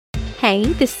Hey,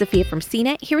 this is Sophia from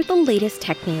CNET here with the latest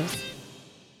tech news.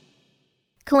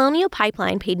 Colonial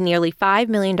Pipeline paid nearly $5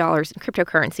 million in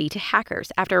cryptocurrency to hackers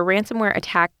after a ransomware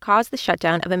attack caused the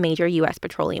shutdown of a major U.S.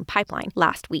 petroleum pipeline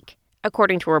last week,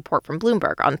 according to a report from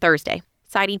Bloomberg on Thursday,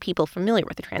 citing people familiar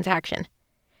with the transaction.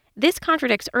 This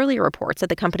contradicts earlier reports that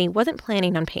the company wasn't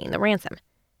planning on paying the ransom.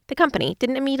 The company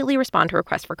didn't immediately respond to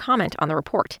requests for comment on the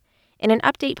report. In an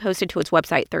update posted to its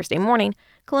website Thursday morning,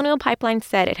 Colonial Pipeline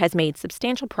said it has made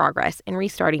substantial progress in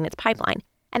restarting its pipeline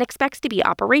and expects to be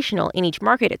operational in each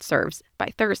market it serves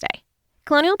by Thursday.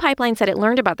 Colonial Pipeline said it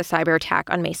learned about the cyber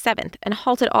attack on May 7th and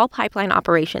halted all pipeline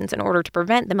operations in order to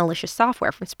prevent the malicious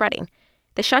software from spreading.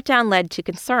 The shutdown led to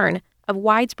concern of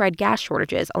widespread gas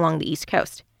shortages along the East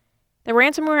Coast. The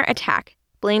ransomware attack,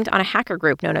 blamed on a hacker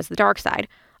group known as the Dark Side,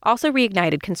 also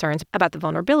reignited concerns about the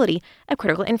vulnerability of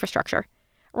critical infrastructure.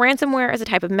 Ransomware is a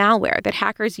type of malware that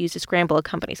hackers use to scramble a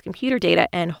company's computer data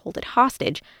and hold it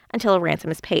hostage until a ransom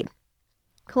is paid.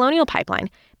 Colonial Pipeline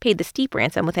paid the steep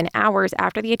ransom within hours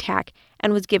after the attack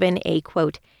and was given a,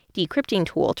 quote, decrypting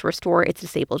tool to restore its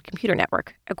disabled computer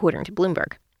network, according to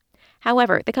Bloomberg.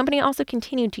 However, the company also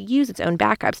continued to use its own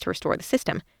backups to restore the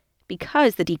system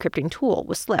because the decrypting tool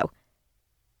was slow.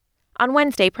 On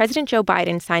Wednesday, President Joe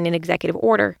Biden signed an executive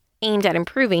order aimed at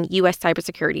improving U.S.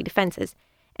 cybersecurity defenses,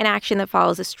 an action that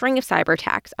follows a string of cyber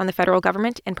attacks on the federal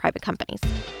government and private companies.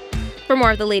 For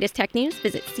more of the latest tech news,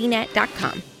 visit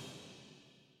cnet.com.